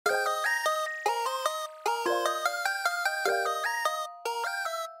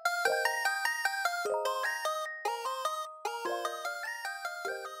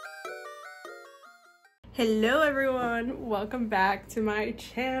Hello everyone, welcome back to my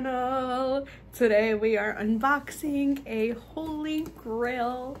channel. Today we are unboxing a holy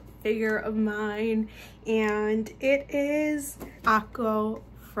grail figure of mine, and it is Atsuko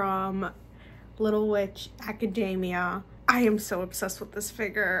from Little Witch Academia. I am so obsessed with this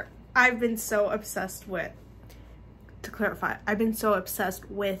figure. I've been so obsessed with, to clarify, I've been so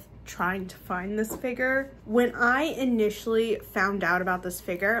obsessed with trying to find this figure. When I initially found out about this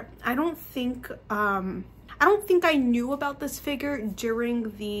figure, I don't think I knew about this figure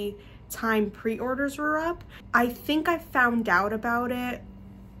during the time pre-orders were up. I think I found out about it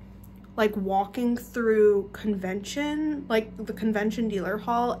like walking through convention, like the convention dealer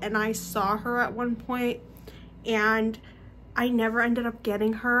hall, and I saw her at one point and I never ended up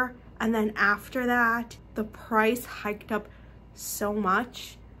getting her. And then after that, the price hiked up so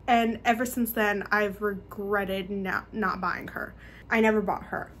much. And ever since then, I've regretted not buying her. I never bought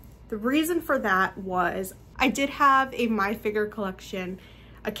her. The reason for that was I did have a My Figure Collection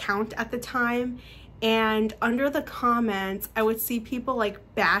account at the time, and under the comments, I would see people like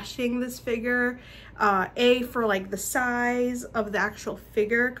bashing this figure, for like the size of the actual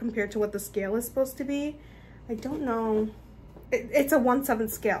figure compared to what the scale is supposed to be. I don't know. It's a 1/7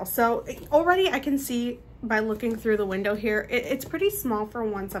 scale. So already I can see by looking through the window here, it's pretty small for a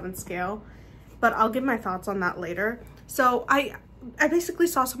 1/7 scale, but I'll give my thoughts on that later. So I basically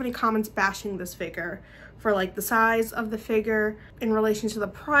saw so many comments bashing this figure for like the size of the figure in relation to the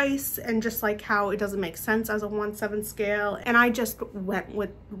price, and just like how it doesn't make sense as a 1/7 scale. And I just went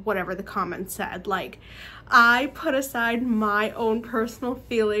with whatever the comments said. Like, I put aside my own personal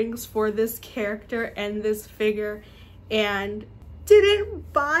feelings for this character and this figure and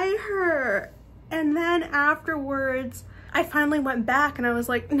didn't buy her. And then afterwards, I finally went back and I was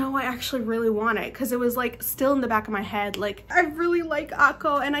like, no, I actually really want it, because it was like still in the back of my head. Like, I really like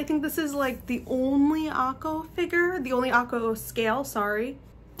Atsuko, and I think this is like the only Atsuko figure, the only Atsuko scale, sorry.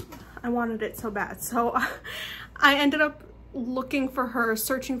 I wanted it so bad. So I ended up looking for her,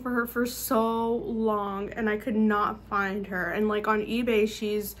 searching for her for so long, and I could not find her. And like on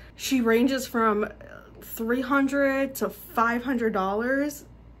eBay, she ranges from $300 to $500.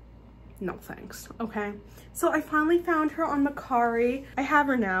 No thanks, okay? So I finally found her on Mercari. I have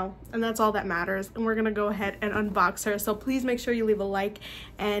her now, and that's all that matters. And we're gonna go ahead and unbox her. So please make sure you leave a like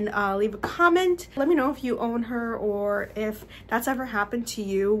and leave a comment. Let me know if you own her, or if that's ever happened to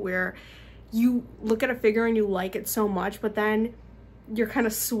you where you look at a figure and you like it so much, but then you're kind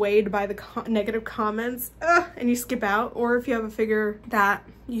of swayed by the negative comments and you skip out. Or if you have a figure that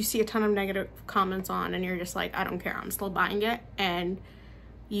you see a ton of negative comments on and you're just like, I don't care, I'm still buying it, and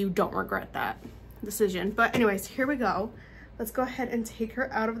you don't regret that decision. But anyways, here we go. Let's go ahead and take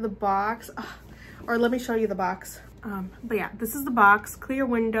her out of the box. Or let me show you the box. But yeah, this is the box. Clear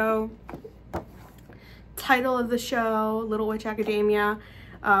window. Title of the show, Little Witch Academia.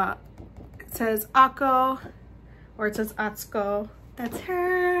 It says Atsuko, or it says Atsuko. That's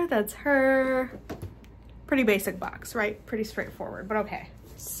her, that's her. Pretty basic box, right? Pretty straightforward, but okay.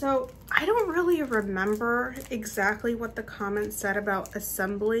 So I don't really remember exactly what the comments said about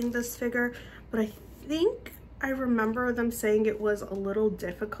assembling this figure, but I think I remember them saying it was a little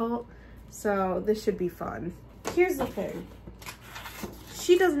difficult. So this should be fun. Here's the thing.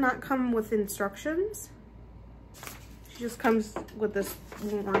 She does not come with instructions. She just comes with this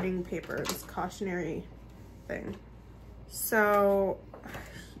warning paper, this cautionary thing. So,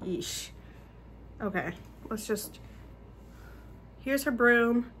 yeesh. Okay, let's just, here's her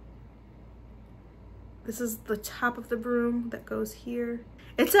broom. This is the top of the broom that goes here.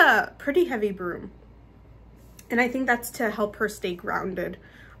 It's a pretty heavy broom, and I think that's to help her stay grounded,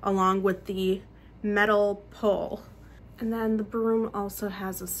 along with the metal pole. And then the broom also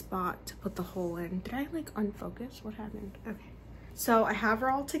has a spot to put the hole in. Did I like unfocus? What happened? Okay. So I have her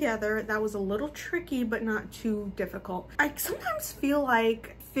all together. That was a little tricky, but not too difficult. I sometimes feel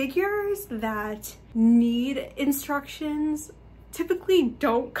like figures that need instructions typically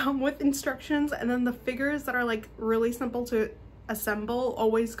don't come with instructions, and then the figures that are like really simple to assemble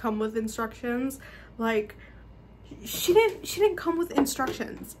always come with instructions. Like, she didn't come with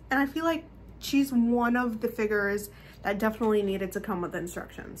instructions, and I feel like she's one of the figures that definitely needed to come with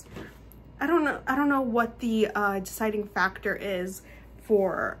instructions. I don't know what the deciding factor is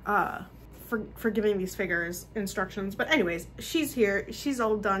for giving these figures instructions, but anyways, she's here, she's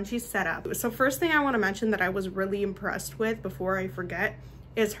all done, she's set up. So first thing I want to mention that I was really impressed with before I forget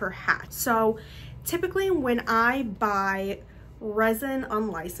is her hat. So typically when I buy resin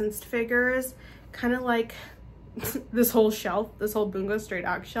unlicensed figures, kind of like this whole shelf, this whole Bungo Straight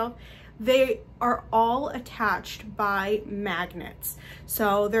Ox shelf, they are all attached by magnets.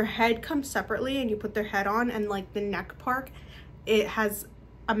 So their head comes separately and you put their head on, and like the neck part, it has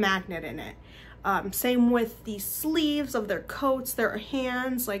a magnet in it. Same with the sleeves of their coats, their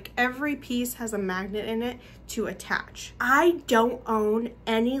hands, like every piece has a magnet in it to attach. I don't own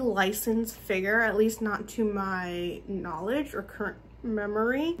any licensed figure, at least not to my knowledge or current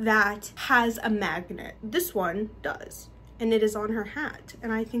memory, that has a magnet. This one does, and it is on her hat,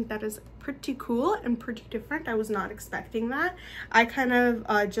 and I think that is pretty cool and pretty different. I was not expecting that. I kind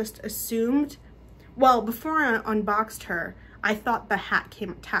of just assumed, well, before I unboxed her, I thought the hat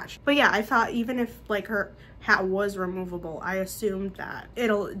came attached. But yeah, I thought even if like her hat was removable, I assumed that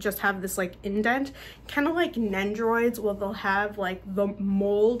it'll just have this like indent, kind of like Nendroids, where they'll have like the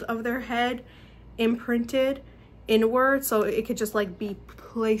mold of their head imprinted inward, so it could just like be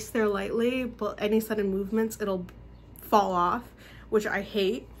placed there lightly, but any sudden movements it'll fall off, which I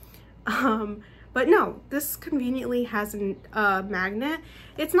hate. But no, this conveniently has a magnet.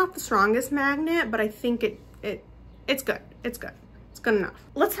 It's not the strongest magnet, but I think it's good. It's good. It's good enough.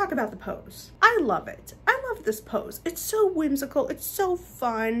 Let's talk about the pose. I love it. I love this pose. It's so whimsical. It's so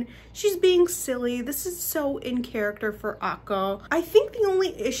fun. She's being silly. This is so in character for Akko. I think the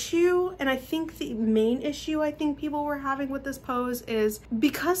only issue, and I think the main issue I think people were having with this pose, is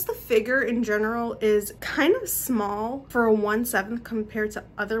because the figure in general is kind of small for a 1/7 compared to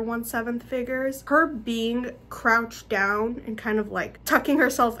other 1/7 figures, her being crouched down and kind of like tucking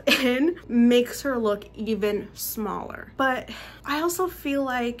herself in makes her look even smaller. But I also feel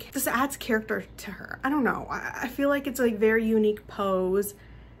like this adds character to her. I don't know. I feel like it's a very unique pose,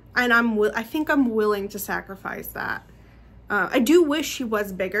 and I think I'm willing to sacrifice that. I do wish she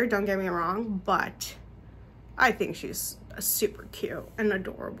was bigger, don't get me wrong, but I think she's super cute and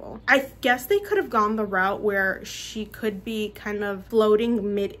adorable. I guess they could have gone the route where she could be kind of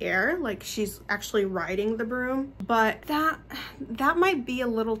floating mid-air, like she's actually riding the broom, but that might be a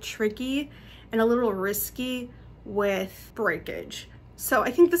little tricky and a little risky with breakage. So I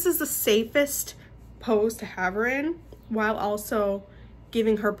think this is the safest pose to have her in, while also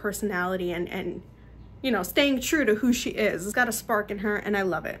giving her personality and you know, staying true to who she is. It's got a spark in her, and I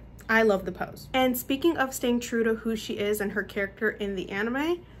love it. I love the pose. And speaking of staying true to who she is and her character in the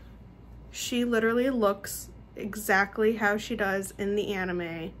anime, she literally looks exactly how she does in the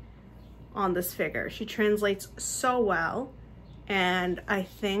anime on this figure. She translates so well, and I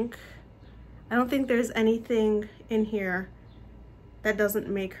don't think there's anything in here that doesn't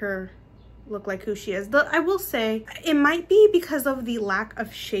make her look like who she is. I will say it might be because of the lack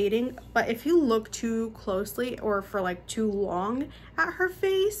of shading, but if you look too closely or for like too long at her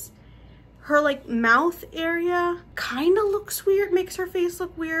face, her like mouth area kind of looks weird, makes her face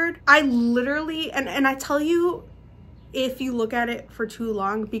look weird. I literally, and I tell you, if you look at it for too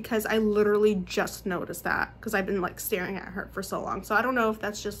long, because I literally just noticed that because I've been like staring at her for so long. So I don't know if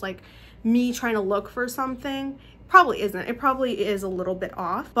that's just like me trying to look for something. Probably isn't. It probably is a little bit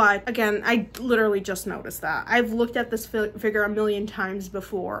off, but again, I literally just noticed that. I've looked at this figure a million times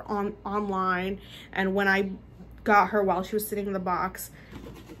before online, and when I got her while she was sitting in the box,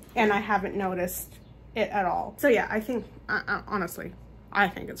 and I haven't noticed it at all. So yeah, I think honestly, I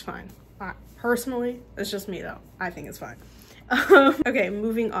think it's fine. Personally, it's just me though. I think it's fine. Okay,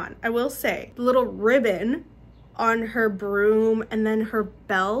 moving on. I will say the little ribbon on her broom and then her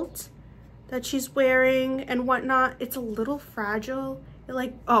belt that she's wearing and whatnot, it's a little fragile. It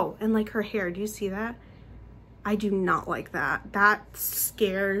like, oh, and like her hair, do you see that? I do not like that. That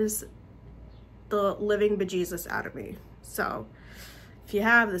scares the living bejesus out of me. So if you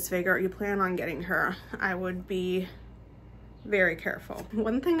have this figure or you plan on getting her, I would be very careful.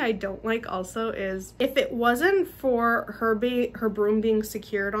 One thing I don't like also is if it wasn't for her broom being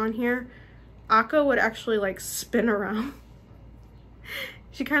secured on here, Akko would actually like spin around.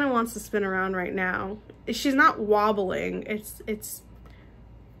 She kind of wants to spin around right now. She's not wobbling. It's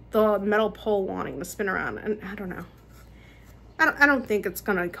the metal pole wanting to spin around, and I don't know. I don't think it's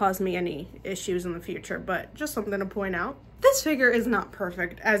gonna cause me any issues in the future, but just something to point out. This figure is not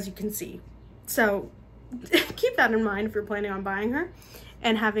perfect, as you can see. So keep that in mind if you're planning on buying her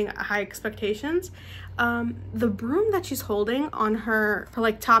and having high expectations. The broom that she's holding on her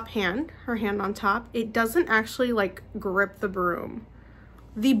like top hand, her hand on top, it doesn't actually like grip the broom.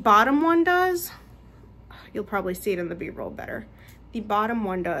 The bottom one does. You'll probably see it in the B-roll better. The bottom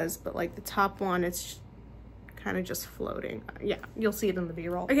one does, but like the top one, it's kind of just floating. Yeah, you'll see it in the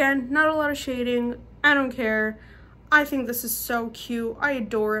B-roll. Again, not a lot of shading. I don't care. I think this is so cute. I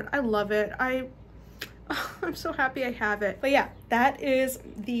adore it. I love it. I'm so happy I have it. But yeah, that is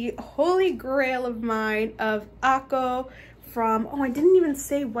the holy grail of mine of Akko from, oh, I didn't even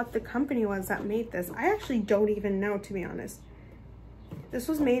say what the company was that made this. I actually don't even know, to be honest. This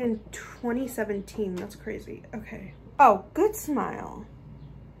was made in 2017. That's crazy. Okay. Oh, Good Smile.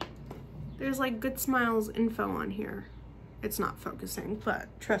 There's like Good Smile's info on here. It's not focusing, but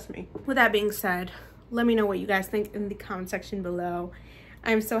trust me. With that being said, let me know what you guys think in the comment section below.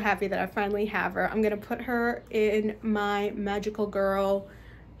 I'm so happy that I finally have her. I'm gonna put her in my magical girl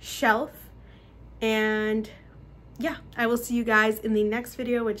shelf. And yeah, I will see you guys in the next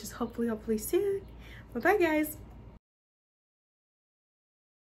video, which is hopefully soon. Bye-bye, guys.